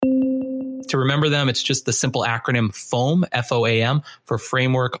To remember them, it's just the simple acronym FOAM, F-O-A-M, for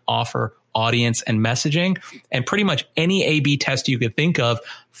framework, offer, audience, and messaging. And pretty much any A/B test you could think of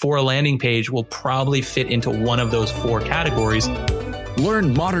for a landing page will probably fit into one of those 4 categories.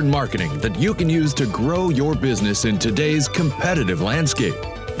 Learn modern marketing that you can use to grow your business in today's competitive landscape.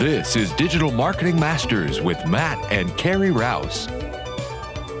 This is Digital Marketing Masters with Matt and Carrie Rouse.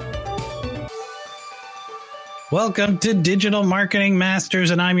 Welcome to Digital Marketing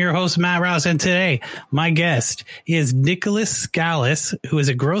Masters, and I'm your host, Matt Rouse. And today, my guest is Nicholas Scalise, who is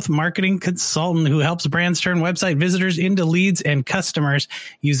a growth marketing consultant who helps brands turn website visitors into leads and customers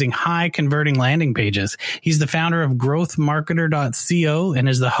using high converting landing pages. He's the founder of growthmarketer.co and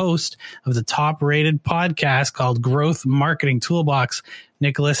is the host of the top rated podcast called Growth Marketing Toolbox.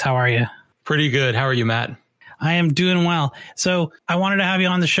 Nicholas, how are you? Pretty good. How are you, Matt? I am doing well. So I wanted to have you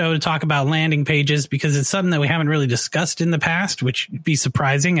on the show to talk about landing pages because it's something that we haven't really discussed in the past, which would be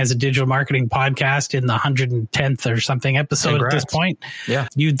surprising as a digital marketing podcast in the 110th or something episode. Congrats. At this point. Yeah.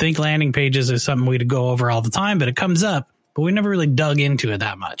 You'd think landing pages is something we'd go over all the time, but it comes up, but we never really dug into it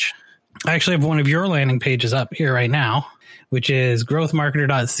that much. I actually have one of your landing pages up here right now, which is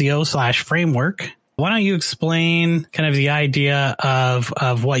growthmarketer.co/framework. Why don't you explain kind of the idea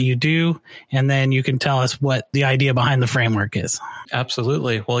of what you do, and then you can tell us what the idea behind the framework is.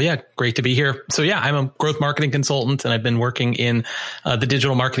 Absolutely. Well, yeah, great to be here. So yeah, I'm a growth marketing consultant, and I've been working in the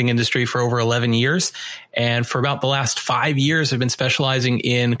digital marketing industry for over 11 years. And for about the last 5 years, I've been specializing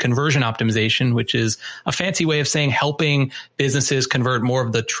in conversion optimization, which is a fancy way of saying helping businesses convert more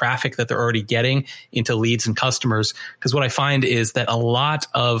of the traffic that they're already getting into leads and customers. Because what I find is that a lot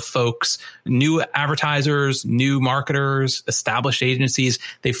of folks, new advertisers, new marketers, established agencies,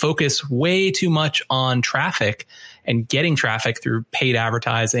 they focus way too much on traffic and getting traffic through paid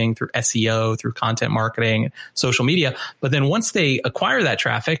advertising, through SEO, through content marketing, social media. But then once they acquire that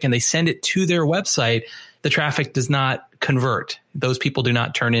traffic and they send it to their website, the traffic does not convert. Those people do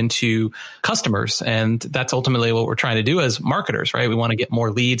not turn into customers. And that's ultimately what we're trying to do as marketers, right? We want to get more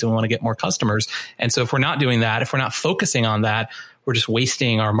leads and we want to get more customers. And so if we're not doing that, if we're not focusing on that, we're just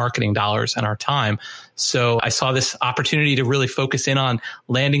wasting our marketing dollars and our time. So I saw this opportunity to really focus in on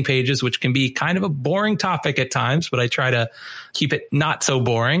landing pages, which can be kind of a boring topic at times, but I try to keep it not so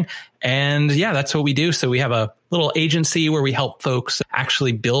boring. And yeah, that's what we do. So we have a little agency where we help folks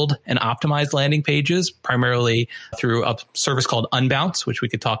actually build and optimize landing pages, primarily through a service called Unbounce, which we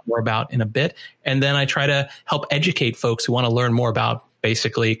could talk more about in a bit. And then I try to help educate folks who want to learn more about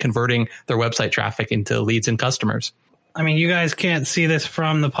basically converting their website traffic into leads and customers. I mean, you guys can't see this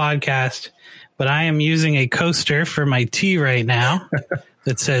from the podcast, but I am using a coaster for my tea right now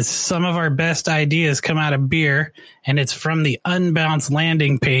that says some of our best ideas come out of beer, and it's from the Unbounce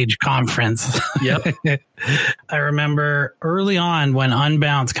landing page conference. Yep. I remember early on when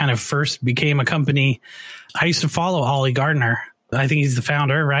Unbounce kind of first became a company, I used to follow Ollie Gardner. I think he's the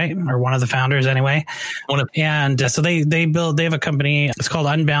founder, right? Or one of the founders anyway. So they have a company. It's called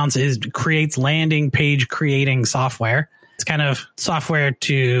Unbounce. It creates landing page creating software. It's kind of software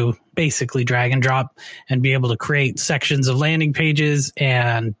to basically drag and drop and be able to create sections of landing pages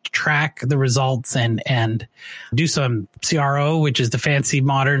and track the results and do some CRO, which is the fancy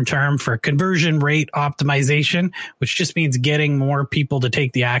modern term for conversion rate optimization, which just means getting more people to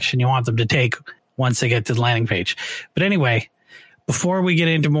take the action you want them to take once they get to the landing page. But anyway, before we get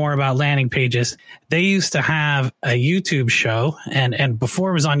into more about landing pages, they used to have a YouTube show, and before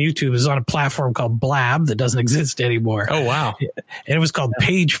it was on YouTube, it was on a platform called Blab that doesn't exist anymore. Oh, wow. And it was called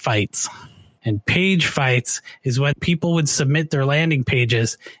Page Fights. And Page Fights is when people would submit their landing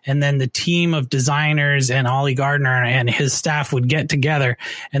pages, and then the team of designers and Ollie Gardner and his staff would get together,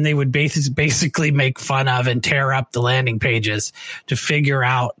 and they would basically make fun of and tear up the landing pages to figure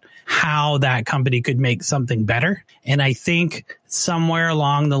out how that company could make something better. And I think somewhere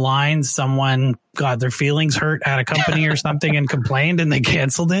along the line, someone got their feelings hurt at a company or something and complained, and they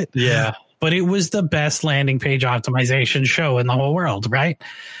canceled it. Yeah. But it was the best landing page optimization show in the whole world, right?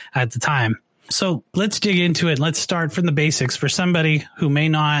 At the time. So let's dig into it. Let's start from the basics. For somebody who may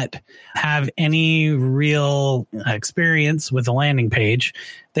not have any real experience with a landing page,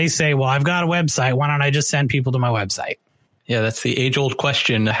 they say, well, I've got a website. Why don't I just send people to my website? Yeah, that's the age-old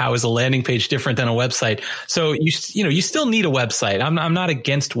question. How is a landing page different than a website? So you still need a website. I'm not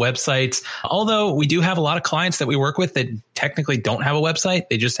against websites, although we do have a lot of clients that we work with that technically don't have a website.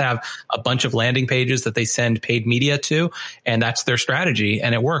 They just have a bunch of landing pages that they send paid media to, and that's their strategy,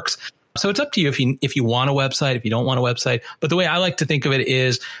 and it works. So it's up to you if you want a website, if you don't want a website. But the way I like to think of it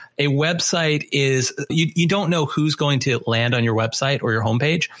is a website is you don't know who's going to land on your website or your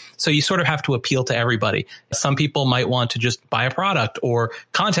homepage. So you sort of have to appeal to everybody. Some people might want to just buy a product or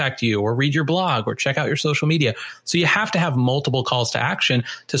contact you or read your blog or check out your social media. So you have to have multiple calls to action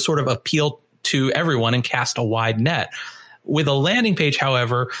to sort of appeal to everyone and cast a wide net. With a landing page,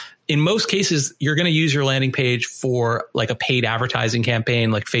 however, in most cases, you're going to use your landing page for like a paid advertising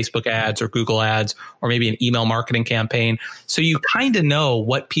campaign, like Facebook ads or Google ads, or maybe an email marketing campaign. So you kind of know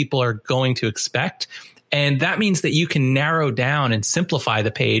what people are going to expect. And that means that you can narrow down and simplify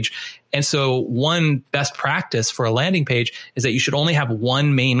the page. And so one best practice for a landing page is that you should only have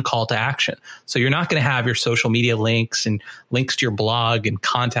one main call to action. So you're not going to have your social media links and links to your blog and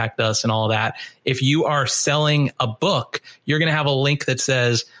contact us and all that. If you are selling a book, you're going to have a link that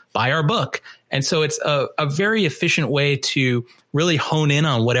says, buy our book. And so it's a very efficient way to really hone in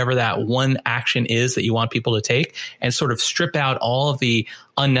on whatever that one action is that you want people to take and sort of strip out all of the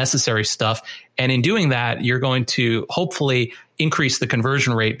unnecessary stuff. And in doing that, you're going to hopefully increase the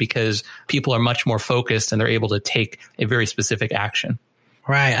conversion rate because people are much more focused and they're able to take a very specific action.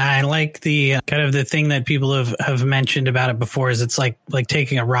 Right. I like the kind of the thing that people have mentioned about it before is it's like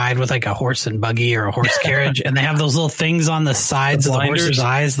taking a ride with like a horse and buggy or a horse carriage. And they have those little things on the sides of the horse's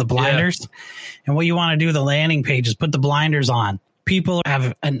eyes, the blinders. Yeah. And what you want to do with the landing page is put the blinders on. People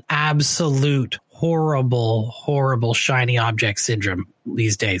have an absolute horrible shiny object syndrome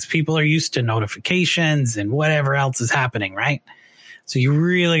these days. People are used to notifications and whatever else is happening, right? So you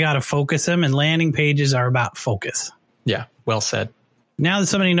really got to focus them, and landing pages are about focus. Yeah, well said. Now that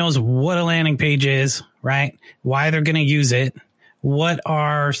somebody knows what a landing page is, right? Why they're going to use it, what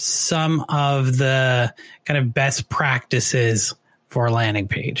are some of the kind of best practices for a landing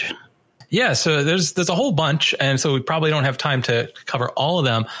page? Yeah, so there's a whole bunch, and so we probably don't have time to cover all of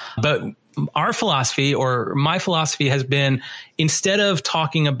them. But our philosophy, or my philosophy, has been, instead of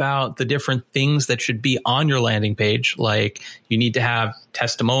talking about the different things that should be on your landing page, like you need to have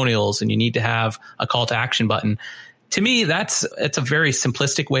testimonials and you need to have a call to action button, to me, it's a very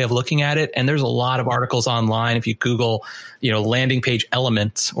simplistic way of looking at it. And there's a lot of articles online. If you Google, landing page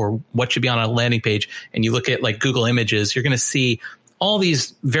elements or what should be on a landing page, and you look at like Google Images, you're going to see all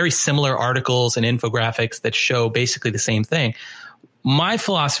these very similar articles and infographics that show basically the same thing. My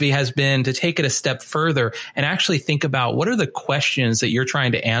philosophy has been to take it a step further and actually think about what are the questions that you're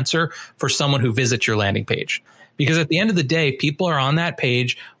trying to answer for someone who visits your landing page. Because at the end of the day, people are on that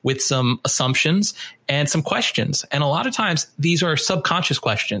page with some assumptions and some questions. And a lot of times these are subconscious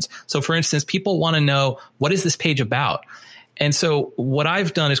questions. So for instance, people want to know, what is this page about? And so what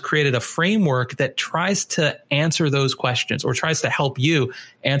I've done is created a framework that tries to answer those questions, or tries to help you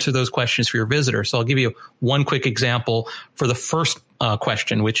answer those questions for your visitor. So I'll give you one quick example for the first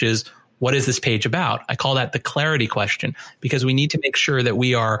question, which is, what is this page about? I call that the clarity question, because we need to make sure that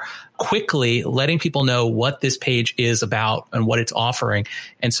we are quickly letting people know what this page is about and what it's offering.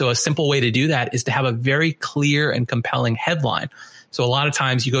 And so a simple way to do that is to have a very clear and compelling headline. So a lot of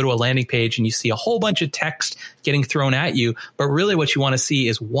times you go to a landing page and you see a whole bunch of text getting thrown at you, but really what you want to see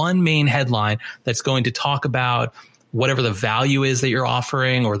is one main headline that's going to talk about whatever the value is that you're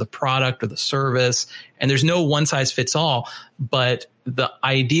offering, or the product or the service. And there's no one size fits all, but the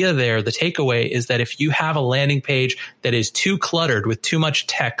idea there, the takeaway, is that if you have a landing page that is too cluttered with too much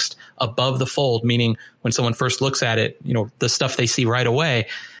text above the fold, meaning when someone first looks at it, the stuff they see right away,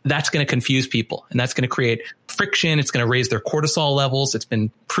 that's going to confuse people, and that's going to create friction. It's going to raise their cortisol levels. It's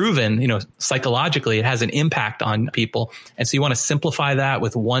been proven, psychologically, it has an impact on people. And so you want to simplify that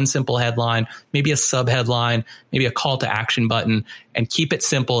with one simple headline, maybe a sub headline, maybe a call to action button, and keep it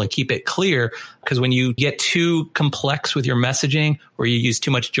simple and keep it clear. Because when you get too complex with your messaging, or you use too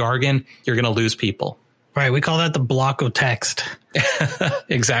much jargon, you're going to lose people. Right. We call that the block of text.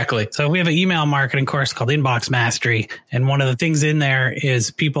 Exactly. So we have an email marketing course called Inbox Mastery. And one of the things in there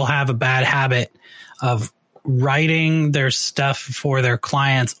is people have a bad habit of writing their stuff for their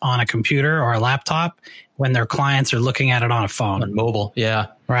clients on a computer or a laptop when their clients are looking at it on a phone. On mobile. Yeah.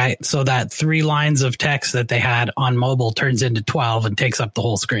 Right. So that 3 lines of text that they had on mobile turns into 12 and takes up the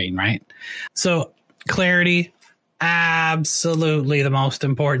whole screen. Right. So clarity, absolutely the most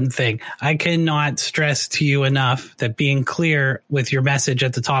important thing. I cannot stress to you enough that being clear with your message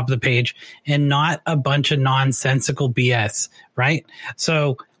at the top of the page and not a bunch of nonsensical BS, right?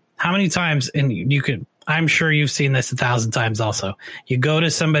 So how many times, and I'm sure you've seen this 1,000 times also, you go to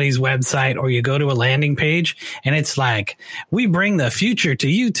somebody's website or you go to a landing page and it's like, we bring the future to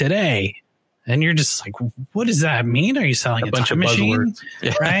you today. And you're just like, what does that mean? Are you selling a bunch of machine?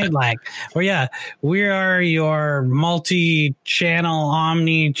 Yeah. Right? Like, we are your multi-channel,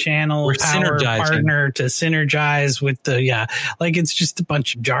 omni-channel power partner to synergize with like it's just a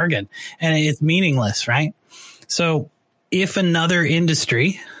bunch of jargon and it's meaningless, right? So if another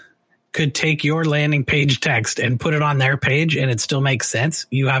industry could take your landing page text and put it on their page and it still makes sense,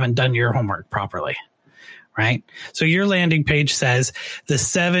 you haven't done your homework properly. Right? So your landing page says the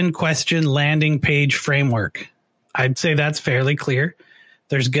 7-question landing page framework. I'd say that's fairly clear.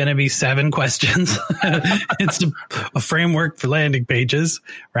 There's going to be 7 questions. It's a framework for landing pages,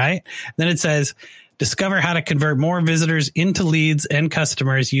 right? Then it says, discover how to convert more visitors into leads and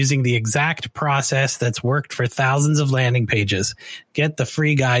customers using the exact process that's worked for thousands of landing pages. Get the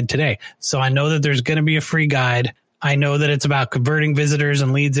free guide today. So I know that there's going to be a free guide. I know that it's about converting visitors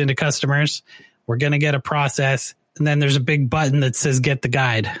and leads into customers. We're going to get a process, and then there's a big button that says get the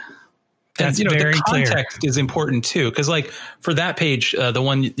guide. That's very the context clear. Is important too. Cause like for that page, the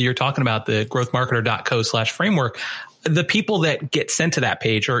one you're talking about, the growthmarketer.co/framework, the people that get sent to that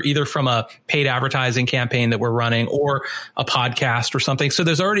page are either from a paid advertising campaign that we're running or a podcast or something. So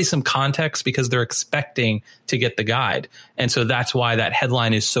there's already some context because they're expecting to get the guide. And so that's why that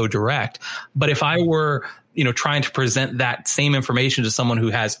headline is so direct. But if I were trying to present that same information to someone who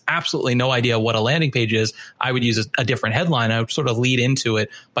has absolutely no idea what a landing page is, I would use a different headline. I would sort of lead into it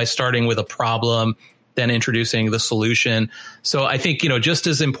by starting with a problem, then introducing the solution. So I think, just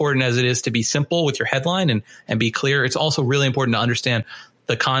as important as it is to be simple with your headline and be clear, it's also really important to understand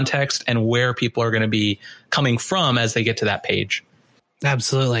the context and where people are going to be coming from as they get to that page.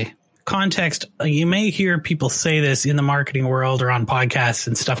 Absolutely. Context. You may hear people say this in the marketing world or on podcasts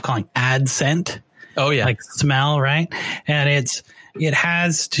and stuff calling ad scent. Oh yeah. Like smell, right? And it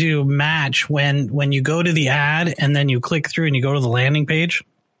has to match when you go to the ad and then you click through and you go to the landing page.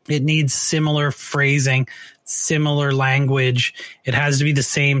 It needs similar phrasing, similar language. It has to be the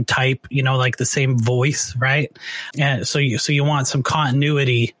same type, like the same voice, right? And so you want some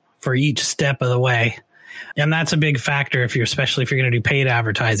continuity for each step of the way. And that's a big factor especially if you're going to do paid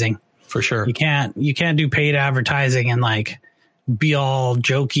advertising. For sure. You can't do paid advertising and like be all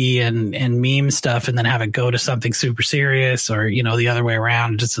jokey and meme stuff and then have it go to something super serious or, the other way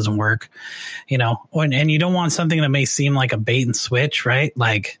around. It just doesn't work, and you don't want something that may seem like a bait and switch, right?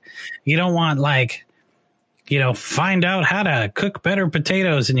 Like you don't want find out how to cook better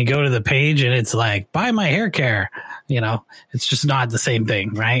potatoes and you go to the page and it's like, buy my hair care. It's just not the same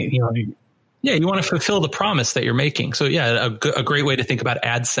thing, right? Yeah, you want to fulfill the promise that you're making. So yeah, a great way to think about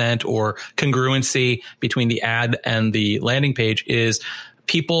ad scent or congruency between the ad and the landing page is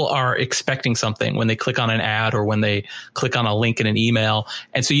people are expecting something when they click on an ad or when they click on a link in an email.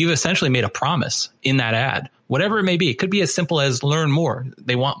 And so you've essentially made a promise in that ad, whatever it may be. It could be as simple as learn more.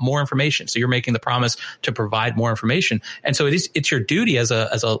 They want more information. So you're making the promise to provide more information. And so it's your duty as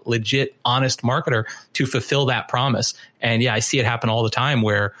a legit, honest marketer to fulfill that promise. And yeah, I see it happen all the time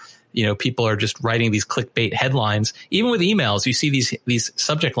where people are just writing these clickbait headlines. Even with emails, you see these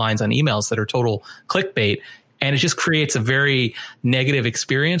subject lines on emails that are total clickbait, and it just creates a very negative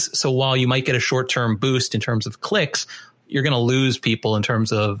experience. So while you might get a short-term boost in terms of clicks, you're going to lose people in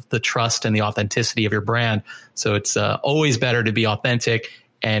terms of the trust and the authenticity of your brand. So it's always better to be authentic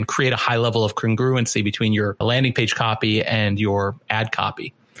and create a high level of congruency between your landing page copy and your ad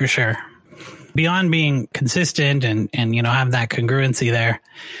copy. For sure. Beyond being consistent and have that congruency there,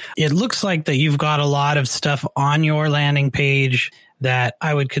 it looks like that you've got a lot of stuff on your landing page that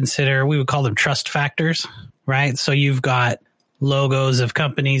I would consider, we would call them trust factors, right? So you've got logos of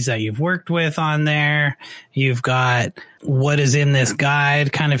companies that you've worked with on there. You've got what is in this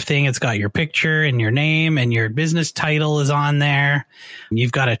guide kind of thing. It's got your picture and your name and your business title is on there.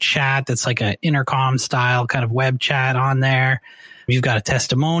 You've got a chat that's like an intercom style kind of web chat on there. You've got a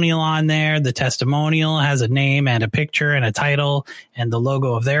testimonial on there. The testimonial has a name and a picture and a title and the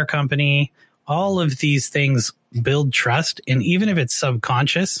logo of their company. All of these things build trust. And even if it's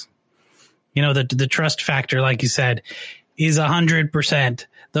subconscious, the trust factor, like you said, is 100%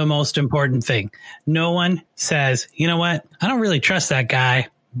 the most important thing. No one says, you know what? I don't really trust that guy,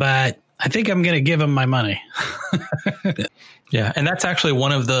 but I think I'm going to give him my money. Yeah. And that's actually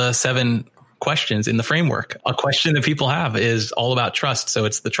one of the 7 questions in the framework. A question that people have is all about trust. So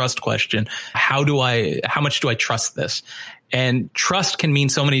it's the trust question. How much do I trust this? And trust can mean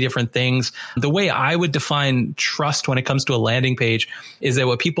so many different things. The way I would define trust when it comes to a landing page is that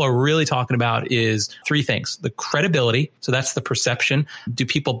what people are really talking about is three things. The credibility. So that's the perception. Do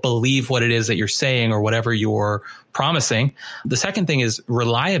people believe what it is that you're saying or whatever you're promising? The second thing is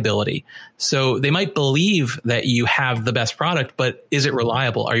reliability. So they might believe that you have the best product, but is it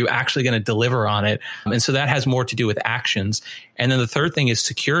reliable? Are you actually going to deliver on it? And so that has more to do with actions. And then the third thing is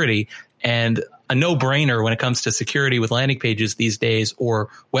security. And a no-brainer when it comes to security with landing pages these days, or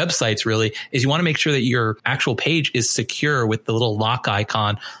websites really, is you want to make sure that your actual page is secure with the little lock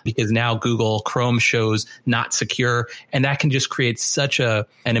icon, because now Google Chrome shows not secure. And that can just create such an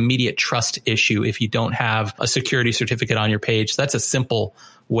immediate trust issue if you don't have a security certificate on your page. So that's a simple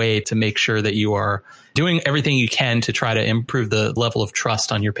way to make sure that you are doing everything you can to try to improve the level of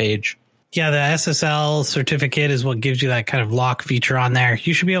trust on your page. Yeah, the SSL certificate is what gives you that kind of lock feature on there.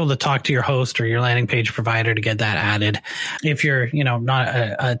 You should be able to talk to your host or your landing page provider to get that added. If you're, not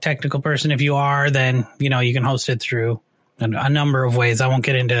a technical person, if you are, then, you can host it through a number of ways. I won't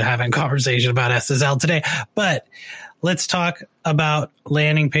get into having a conversation about SSL today, but let's talk about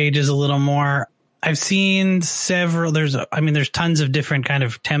landing pages a little more. I've seen several, there's tons of different kind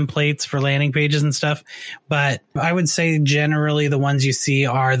of templates for landing pages and stuff, but I would say generally the ones you see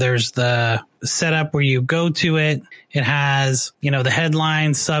are, there's the setup where you go to it. It has, the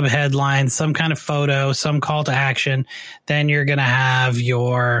headline, sub-headline, some kind of photo, some call to action. Then you're going to have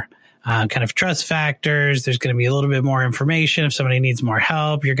your kind of trust factors. There's going to be a little bit more information. If somebody needs more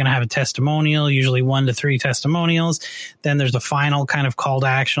help, you're going to have a testimonial, usually 1 to 3 testimonials. Then there's a final kind of call to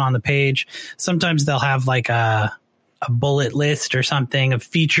action on the page. Sometimes they'll have like a bullet list or something, a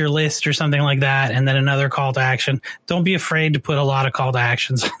feature list or something like that, and then another call to action. Don't be afraid to put a lot of calls to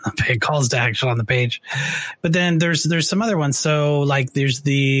action on the page. But then there's some other ones. So like there's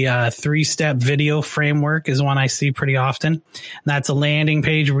the 3-step video framework is one I see pretty often. And that's a landing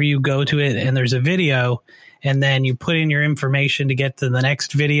page where you go to it and there's a video, and then you put in your information to get to the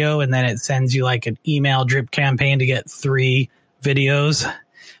next video, and then it sends you like an email drip campaign to get 3 videos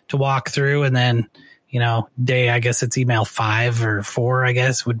to walk through, and then I guess it's email 5 or 4, I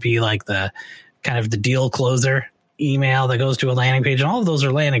guess, would be like the kind of the deal closer email that goes to a landing page. And all of those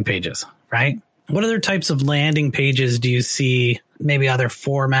are landing pages, right? What other types of landing pages do you see? Maybe other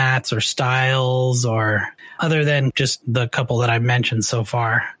formats or styles, or other than just the couple that I've mentioned so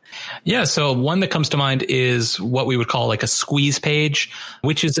far? Yeah. So one that comes to mind is what we would call like a squeeze page,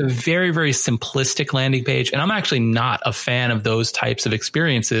 which is a very, very simplistic landing page. And I'm actually not a fan of those types of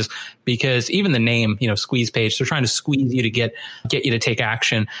experiences, because even the name, squeeze page, they're trying to squeeze you to get you to take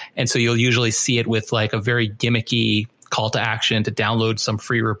action. And so you'll usually see it with like a very gimmicky call to action to download some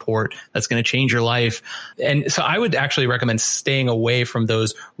free report that's going to change your life. And so I would actually recommend staying away from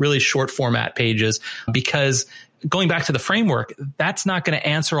those really short format pages, because going back to the framework, that's not going to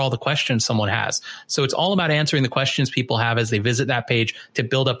answer all the questions someone has. So it's all about answering the questions people have as they visit that page to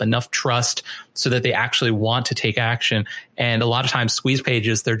build up enough trust so that they actually want to take action. And a lot of times squeeze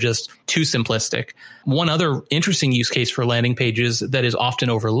pages, they're just too simplistic. One other interesting use case for landing pages that is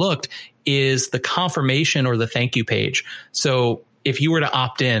often overlooked is the confirmation or the thank you page. So if you were to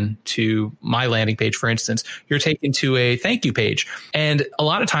opt in to my landing page, for instance, you're taken to a thank you page. And a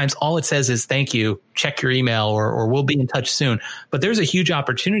lot of times all it says is thank you, check your email, or we'll be in touch soon. But there's a huge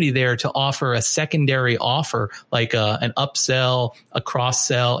opportunity there to offer a secondary offer, like an upsell, a cross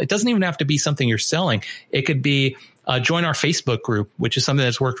sell. It doesn't even have to be something you're selling. It could be join our Facebook group, which is something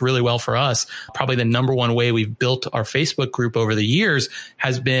that's worked really well for us. Probably the number one way we've built our Facebook group over the years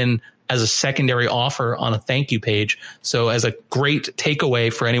has been as a secondary offer on a thank you page. So as a great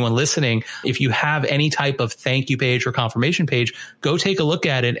takeaway for anyone listening, if you have any type of thank you page or confirmation page, go take a look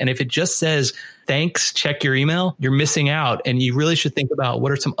at it. And if it just says, thanks, check your email, you're missing out. And you really should think about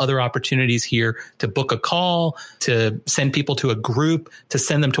what are some other opportunities here to book a call, to send people to a group, to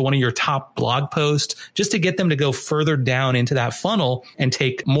send them to one of your top blog posts, just to get them to go further down into that funnel and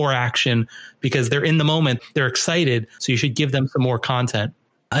take more action, because they're in the moment, they're excited. So you should give them some more content.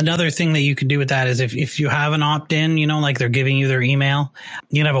 Another thing that you can do with that is if you have an opt-in, like they're giving you their email,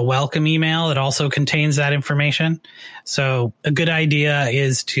 you can have a welcome email that also contains that information. So a good idea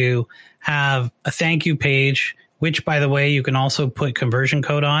is to have a thank you page, which, by the way, you can also put conversion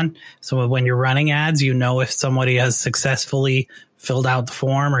code on. So when you're running ads, if somebody has successfully filled out the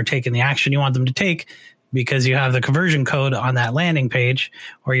form or taken the action you want them to take, because you have the conversion code on that landing page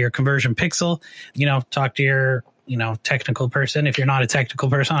or your conversion pixel. Talk to your technical person, if you're not a technical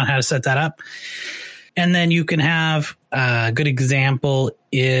person, on how to set that up. And then you can have A good example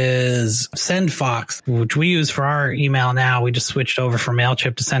is SendFox, which we use for our email now. We just switched over from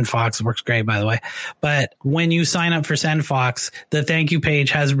MailChimp to SendFox. It works great, by the way. But when you sign up for SendFox, the thank you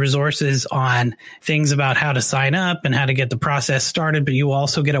page has resources on things about how to sign up and how to get the process started. But you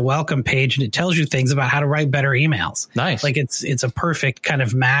also get a welcome page, and it tells you things about how to write better emails. Nice. Like it's a perfect kind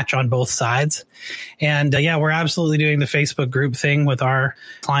of match on both sides. And yeah, we're absolutely doing the Facebook group thing with our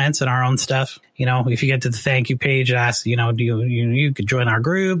clients and our own stuff. You know, if you get to the thank you page, it asks, you know, you could join our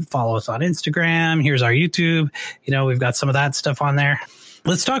group, follow us on Instagram. Here's our YouTube. You know, we've got some of that stuff on there.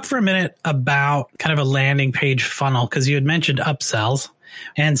 Let's talk for a minute about kind of a landing page funnel, because you had mentioned upsells.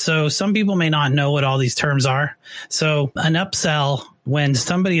 And so some people may not know what all these terms are. So an upsell, when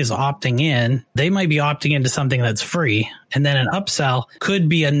somebody is opting in, they might be opting into something that's free. And then an upsell could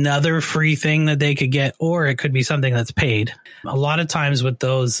be another free thing that they could get, or it could be something that's paid. A lot of times with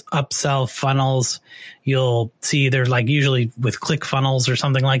those upsell funnels, you'll see they're like usually with ClickFunnels or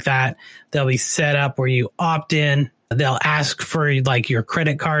something like that. They'll be set up where you opt in. They'll ask for like your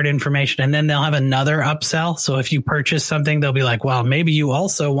credit card information, and then they'll have another upsell. So if you purchase something, they'll be like, well, maybe you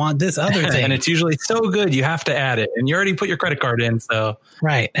also want this other thing. And it's usually so good, you have to add it. And you already put your credit card in. So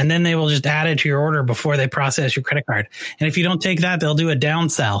right. And then they will just add it to your order before they process your credit card. And if you don't take that, they'll do a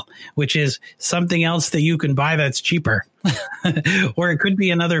downsell, which is something else that you can buy that's cheaper. Or it could be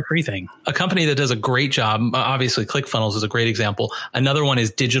another free thing. A company that does a great job, obviously ClickFunnels is a great example. Another one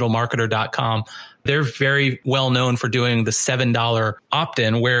is digitalmarketer.com. They're very well known for doing the $7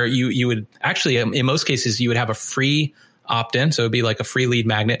 opt-in, where you would actually, in most cases, you would have a free opt-in. So it'd be like a free lead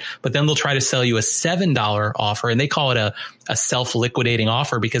magnet, but then they'll try to sell you a $7 offer, and they call it a self-liquidating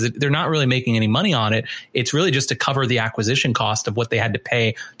offer because they're not really making any money on it. It's really just to cover the acquisition cost of what they had to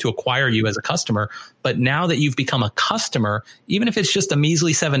pay to acquire you as a customer. But now that you've become a customer, even if it's just a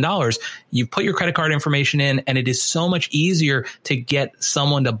measly $7, you've put your credit card information in, and it is so much easier to get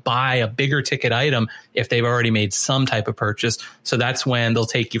someone to buy a bigger ticket item if they've already made some type of purchase. So that's when they'll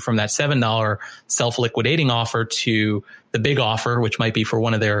take you from that $7 self-liquidating offer to the big offer, which might be for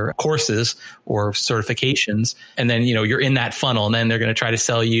one of their courses or certifications. And then, you know, you're in that funnel, and then they're going to try to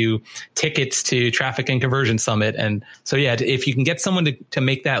sell you tickets to Traffic and Conversion Summit. And so, yeah, if you can get someone to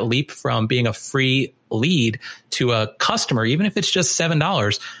make that leap from being a free lead to a customer, even if it's just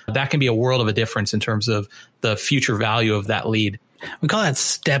 $7, that can be a world of a difference in terms of the future value of that lead. We call that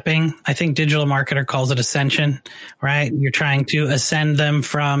stepping. I think Digital Marketer calls it ascension, right? You're trying to ascend them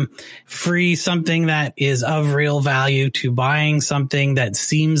from free something that is of real value to buying something that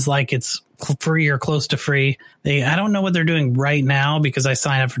seems like it's free or close to free. I don't know what they're doing right now because I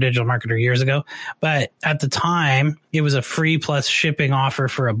signed up for Digital Marketer years ago, but at the time it was a free plus shipping offer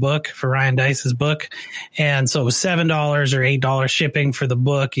for a book, for Ryan Deiss's book. And so it was $7 or $8 shipping for the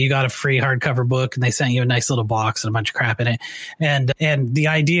book. You got a free hardcover book, and they sent you a nice little box and a bunch of crap in it. And the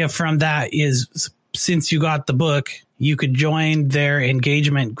idea from that is, since you got the book, you could join their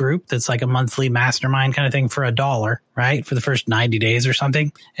engagement group that's like a monthly mastermind kind of thing for $1, right? For the first 90 days or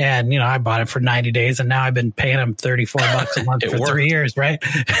something. And, you know, I bought it for 90 days, and now I've been paying them $34 a month for 3 years, right?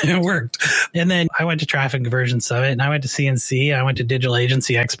 It worked. And then I went to Traffic and Conversion Summit, and I went to CNC. I went to Digital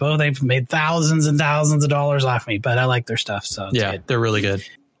Agency Expo. They've made thousands and thousands of dollars off me, but I like their stuff. So yeah, good. They're really good.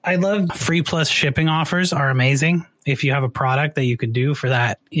 I love free plus shipping offers are amazing. If you have a product that you could do for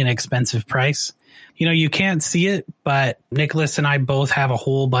that inexpensive price. You know, you can't see it, but Nicholas and I both have a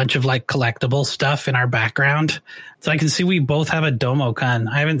whole bunch of like collectible stuff in our background. So I can see we both have a DomoCon.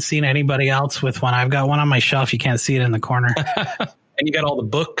 I haven't seen anybody else with one. I've got one on my shelf. You can't see it in the corner. And you got all the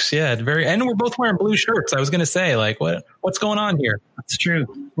books. Yeah. And we're both wearing blue shirts. I was going to say, like, what's going on here? That's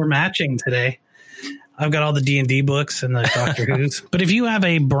true. We're matching today. I've got all the D&D books and the Doctor Who's. But if you have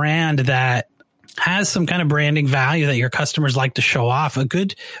a brand that has some kind of branding value that your customers like to show off, a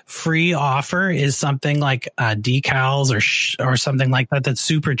good free offer is something like decals or something like that that's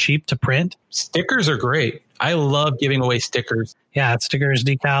super cheap to print. Stickers are great. I love giving away stickers. Yeah, stickers,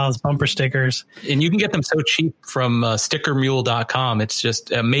 decals, bumper stickers. And you can get them so cheap from stickermule.com. It's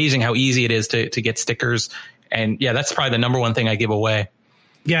just amazing how easy it is to get stickers. And yeah, that's probably the number one thing I give away.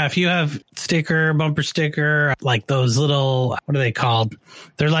 Yeah, if you have sticker, bumper sticker, like those little, what are they called?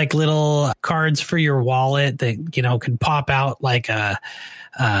 They're like little cards for your wallet that, you know, can pop out like a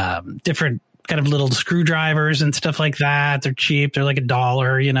different kind of little screwdrivers and stuff like that. They're cheap. They're like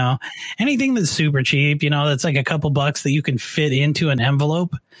 $1, you know. Anything that's super cheap, you know, that's like a couple bucks that you can fit into an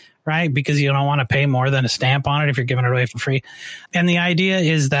envelope, right? Because you don't want to pay more than a stamp on it if you're giving it away for free. And the idea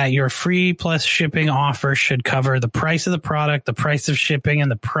is that your free plus shipping offer should cover the price of the product, the price of shipping,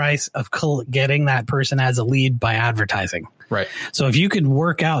 and the price of getting that person as a lead by advertising. Right. So if you could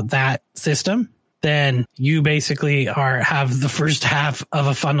work out that system, then you basically have the first half of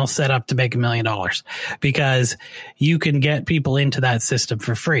a funnel set up to make $1 million, because you can get people into that system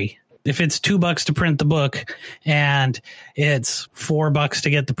for free. If it's $2 to print the book and it's $4 to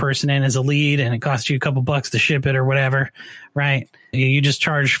get the person in as a lead, and it costs you a couple bucks to ship it or whatever, right? You just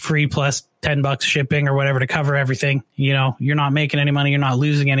charge free plus $10 shipping or whatever to cover everything. You know, you're not making any money. You're not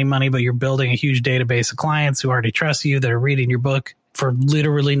losing any money, but you're building a huge database of clients who already trust you, that are reading your book for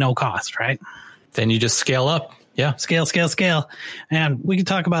literally no cost, right? Then you just scale up. Yeah. Scale. And we can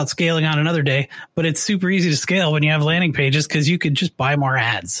talk about scaling on another day, but it's super easy to scale when you have landing pages, because you could just buy more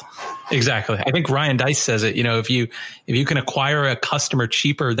ads. Exactly. I think Ryan Deiss says it, you know, if you can acquire a customer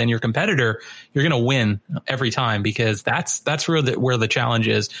cheaper than your competitor, you're going to win every time, because that's where the challenge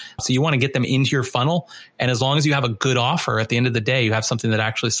is. So you want to get them into your funnel. And as long as you have a good offer at the end of the day, you have something that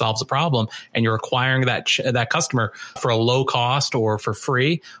actually solves a problem, and you're acquiring that customer for a low cost or for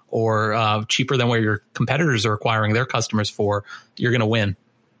free or cheaper than where your competitors are acquiring their customers for, you're going to win.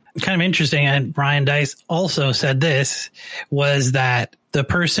 Kind of interesting. And Ryan Deiss also said this, was that the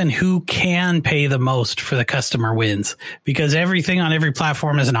person who can pay the most for the customer wins, because everything on every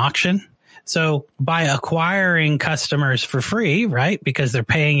platform is an auction. So by acquiring customers for free, right, because they're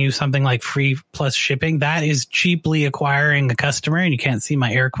paying you something like free plus shipping, that is cheaply acquiring a customer. And you can't see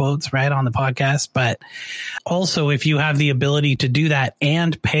my air quotes right on the podcast. But also, if you have the ability to do that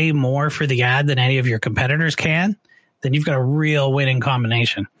and pay more for the ad than any of your competitors can, then you've got a real winning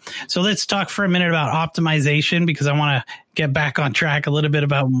combination. So let's talk for a minute about optimization, because I want to get back on track a little bit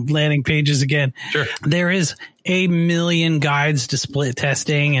about landing pages again. Sure. There is a million guides to split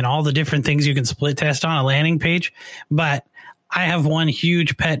testing and all the different things you can split test on a landing page. But I have one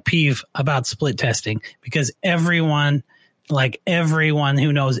huge pet peeve about split testing, because everyone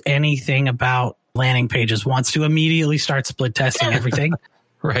who knows anything about landing pages wants to immediately start split testing everything.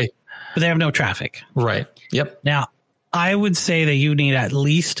 Right. But they have no traffic. Right. Yep. Now, I would say that you need at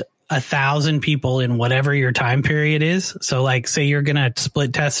least 1,000 people in whatever your time period is. So like, say you're going to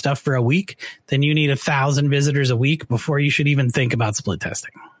split test stuff for a week, then you need 1,000 visitors a week before you should even think about split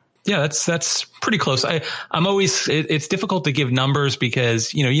testing. Yeah, that's pretty close. I'm always, it's difficult to give numbers,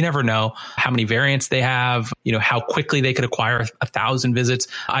 because, you know, you never know how many variants they have, you know, how quickly they could acquire 1,000 visits.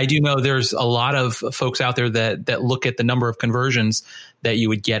 I do know there's a lot of folks out there that look at the number of conversions that you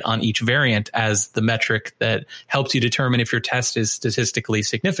would get on each variant as the metric that helps you determine if your test is statistically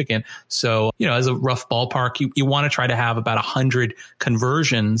significant. So, you know, as a rough ballpark, you want to try to have about 100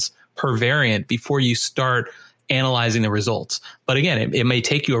 conversions per variant before you start analyzing the results. But again, it may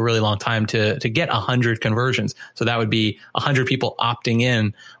take you a really long time to get 100 conversions. So that would be 100 people opting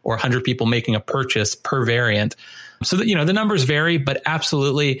in or 100 people making a purchase per variant. So that, you know, the numbers vary, but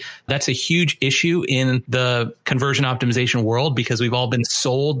absolutely that's a huge issue in the conversion optimization world, because we've all been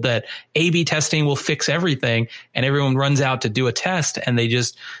sold that A/B testing will fix everything, and everyone runs out to do a test and they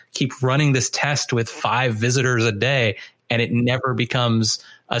just keep running this test with 5 visitors a day, and it never becomes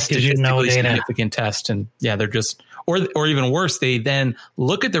a statistically significant test. And yeah, they're just, or even worse, they then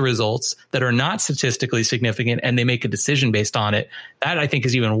look at the results that are not statistically significant and they make a decision based on it. That I think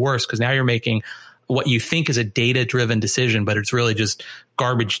is even worse, because now you're making what you think is a data-driven decision, but it's really just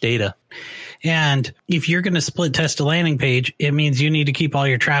garbage data. And if you're going to split test a landing page, it means you need to keep all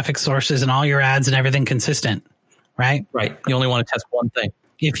your traffic sources and all your ads and everything consistent, right? Right. You only want to test one thing.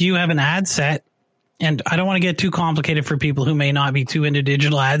 If you have an ad set, and I don't want to get too complicated for people who may not be too into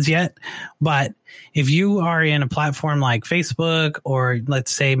digital ads yet, but if you are in a platform like Facebook, or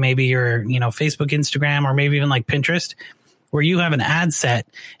let's say maybe you're, you know, Facebook, Instagram, or maybe even like Pinterest, where you have an ad set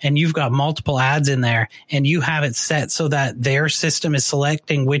and you've got multiple ads in there, and you have it set so that their system is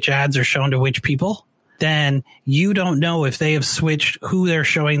selecting which ads are shown to which people, then you don't know if they have switched who they're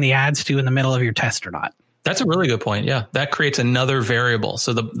showing the ads to in the middle of your test or not. That's a really good point. Yeah, that creates another variable.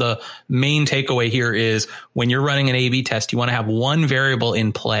 So the main takeaway here is when you're running an A/B test, you want to have one variable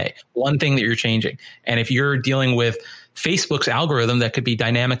in play, one thing that you're changing. And if you're dealing with Facebook's algorithm that could be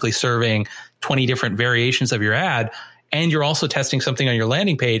dynamically serving 20 different variations of your ad, and you're also testing something on your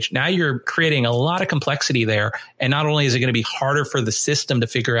landing page, now you're creating a lot of complexity there. And not only is it going to be harder for the system to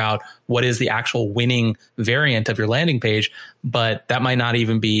figure out what is the actual winning variant of your landing page, but that might not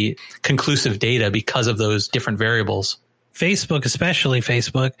even be conclusive data because of those different variables. Facebook, especially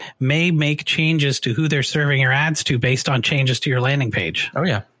Facebook, may make changes to who they're serving your ads to based on changes to your landing page. Oh,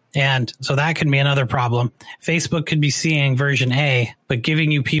 yeah. And so that can be another problem. Facebook could be seeing version A, but giving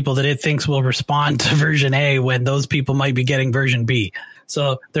you people that it thinks will respond to version A when those people might be getting version B.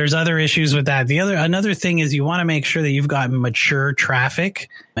 So there's other issues with that. Another thing is you want to make sure that you've got mature traffic.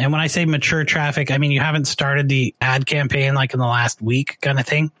 And when I say mature traffic, I mean you haven't started the ad campaign like in the last week kind of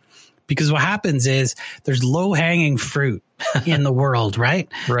thing, Because what happens is there's low hanging fruit in the world, right?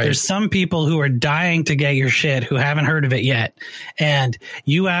 There's some people who are dying to get your shit who haven't heard of it yet. And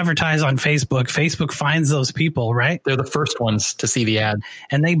you advertise on Facebook. Facebook finds those people, right? They're the first ones to see the ad.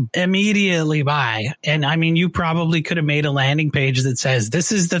 And they immediately buy. And I mean, you probably could have made a landing page that says,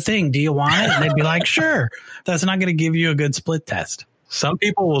 this is the thing. Do you want it? And they'd be like, sure. That's not going to give you a good split test. Some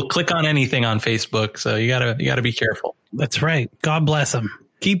people will click on anything on Facebook. So you gotta be careful. That's right. God bless them.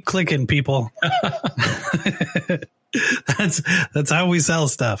 Keep clicking, people. That's how we sell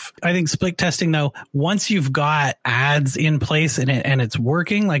stuff. I think split testing, though, once you've got ads in place and it's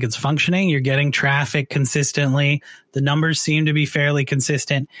working, like it's functioning, you're getting traffic consistently. The numbers seem to be fairly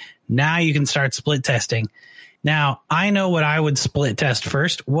consistent. Now you can start split testing. Now, I know what I would split test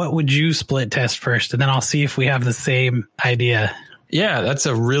first. What would you split test first? And then I'll see if we have the same idea. Yeah, that's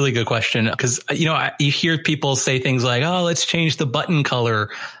a really good question because, you hear people say things like, oh, let's change the button color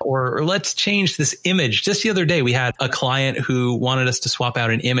or let's change this image. Just the other day, we had a client who wanted us to swap out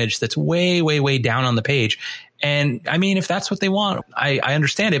an image that's way, way, way down on the page. And I mean, if that's what they want, I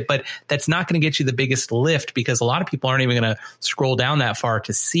understand it, but that's not going to get you the biggest lift because a lot of people aren't even going to scroll down that far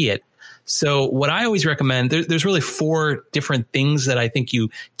to see it. So what I always recommend, there's really 4 different things that I think you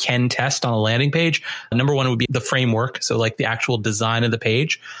can test on a landing page. Number 1 would be the framework. So like the actual design of the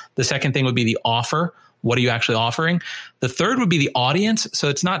page. The second thing would be the offer. What are you actually offering? The third would be the audience. So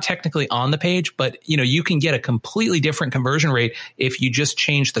it's not technically on the page, but you can get a completely different conversion rate if you just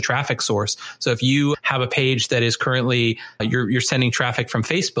change the traffic source. So if you have a page that is currently you're sending traffic from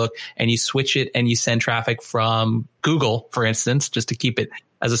Facebook and you switch it and you send traffic from Google, for instance, just to keep it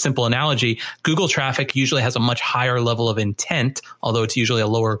as a simple analogy, Google traffic usually has a much higher level of intent, although it's usually a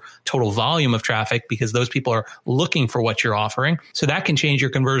lower total volume of traffic because those people are looking for what you're offering. So that can change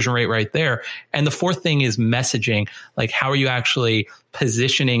your conversion rate right there. And the fourth thing is messaging. Like, how are you actually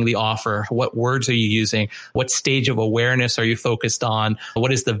positioning the offer? What words are you using? What stage of awareness are you focused on?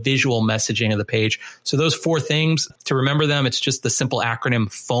 What is the visual messaging of the page? So those 4 things, to remember them, it's just the simple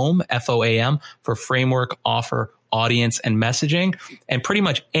acronym FOAM, F-O-A-M, for framework, offer, audience, and messaging. And pretty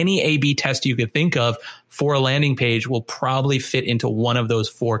much any A/B test you could think of for a landing page will probably fit into one of those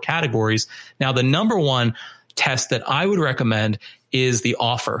 4 categories. Now, the number 1 test that I would recommend is the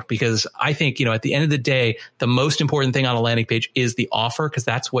offer, because I think, at the end of the day, the most important thing on a landing page is the offer, because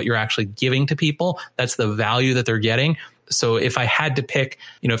that's what you're actually giving to people. That's the value that they're getting. So if I had to pick,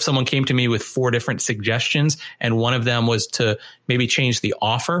 if someone came to me with 4 different suggestions and one of them was to maybe change the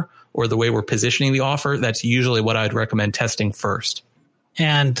offer or the way we're positioning the offer, that's usually what I'd recommend testing first.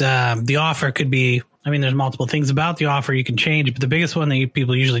 And the offer could be, there's multiple things about the offer you can change, but the biggest one that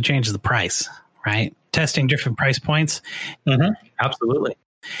people usually change is the price, right? Testing different price points. Mm-hmm. Absolutely.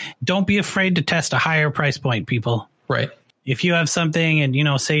 Don't be afraid to test a higher price point, people. Right. If you have something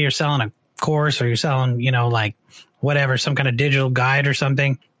and, say you're selling a course or you're selling, like whatever, some kind of digital guide or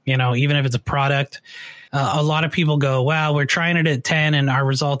something, even if it's a product, a lot of people go, well, we're trying it at 10 and our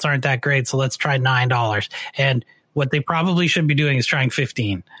results aren't that great. So let's try $9. And what they probably should be doing is trying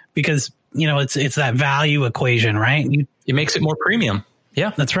 15 because, it's that value equation, right? It makes it more premium.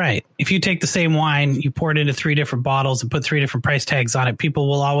 Yeah, that's right. If you take the same wine, you pour it into 3 different bottles and put 3 different price tags on it, people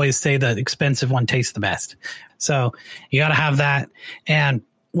will always say the expensive one tastes the best. So you got to have that. And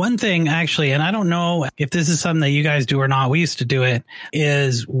one thing actually, and I don't know if this is something that you guys do or not, we used to do it,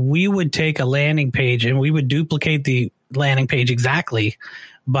 is we would take a landing page and we would duplicate the landing page exactly,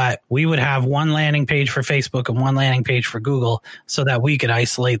 but we would have one landing page for Facebook and one landing page for Google so that we could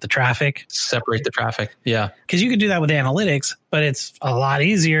isolate the traffic. Separate the traffic. Yeah. Because you could do that with analytics, but it's a lot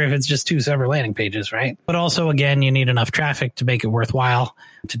easier if it's just 2 separate landing pages, right? But also, again, you need enough traffic to make it worthwhile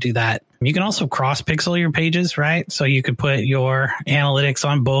to do that. You can also cross pixel your pages, right? So you could put your analytics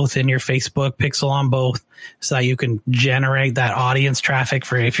on both and your Facebook pixel on both so that you can generate that audience traffic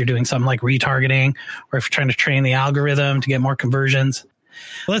for if you're doing something like retargeting or if you're trying to train the algorithm to get more conversions.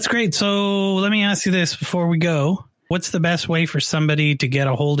 Well, that's great. So let me ask you this before we go. What's the best way for somebody to get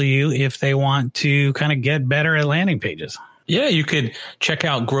a hold of you if they want to kind of get better at landing pages? Yeah, you could check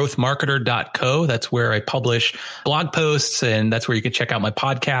out growthmarketer.co. That's where I publish blog posts, and that's where you can check out my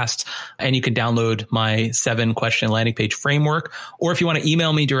podcasts, and you can download my 7-question landing page framework. Or if you want to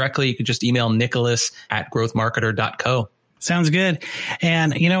email me directly, you can just email nicholas@growthmarketer.co. Sounds good.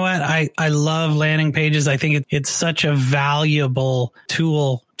 And you know what? I love landing pages. I think it's such a valuable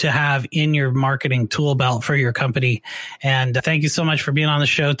tool to have in your marketing tool belt for your company. And thank you so much for being on the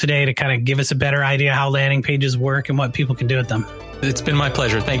show today to kind of give us a better idea how landing pages work and what people can do with them. It's been my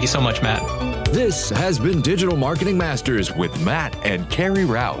pleasure. Thank you so much, Matt. This has been Digital Marketing Masters. with Matt and Carrie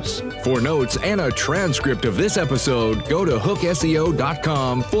Rouse. For notes and a transcript of this episode, go to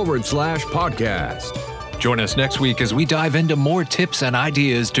hookseo.com/podcast. Join us next week as we dive into more tips and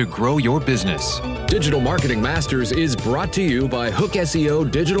ideas to grow your business. Digital Marketing Masters is brought to you by Hook SEO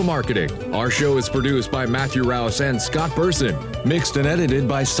Digital Marketing. Our show is produced by Matthew Rouse and Scott Burson. Mixed and edited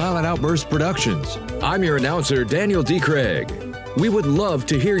by Silent Outburst Productions. I'm your announcer, Daniel D. Craig. We would love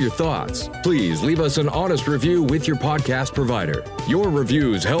to hear your thoughts. Please leave us an honest review with your podcast provider. Your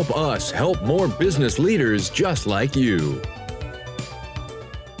reviews help us help more business leaders just like you.